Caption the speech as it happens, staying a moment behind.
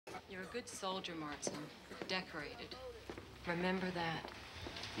You're a good soldier, Martin. Decorated. Remember that.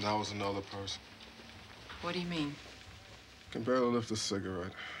 And I was another person. What do you mean? Can barely lift a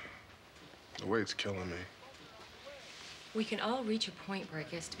cigarette. The weight's killing me. We can all reach a point where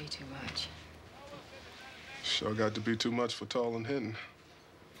it gets to be too much. Sure got to be too much for Tall and Hinton.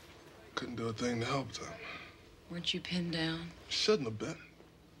 Couldn't do a thing to help them. Weren't you pinned down? Shouldn't have been.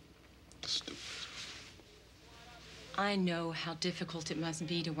 Stupid. I know how difficult it must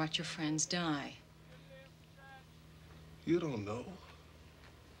be to watch your friends die. You don't know.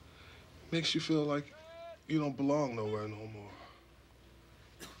 Makes you feel like you don't belong nowhere no more.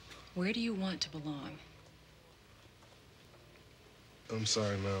 Where do you want to belong? I'm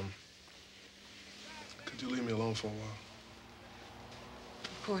sorry, ma'am. Could you leave me alone for a while?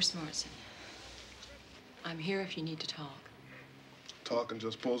 Of course, Martin. I'm here if you need to talk. Talking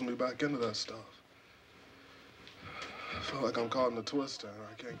just pulls me back into that stuff. I feel like I'm caught in a twist and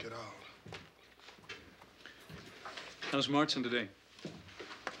I can't get out. How's Martin today?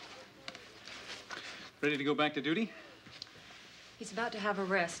 Ready to go back to duty? He's about to have a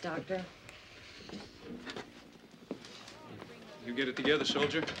rest, Doctor. You get it together,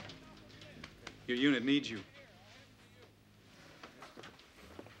 soldier. Your unit needs you.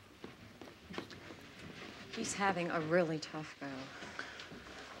 He's having a really tough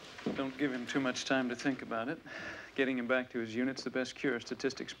go. Don't give him too much time to think about it. Getting him back to his unit's the best cure.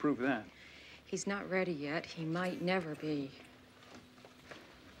 Statistics prove that. He's not ready yet. He might never be.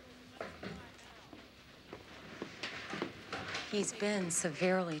 He's been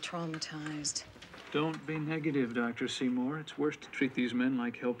severely traumatized. Don't be negative, Dr. Seymour. It's worse to treat these men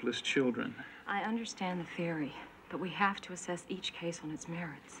like helpless children. I understand the theory, but we have to assess each case on its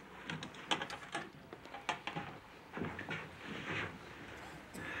merits.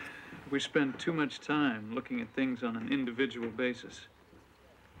 We spend too much time looking at things on an individual basis.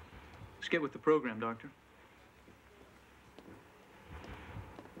 Let's get with the program, Doctor.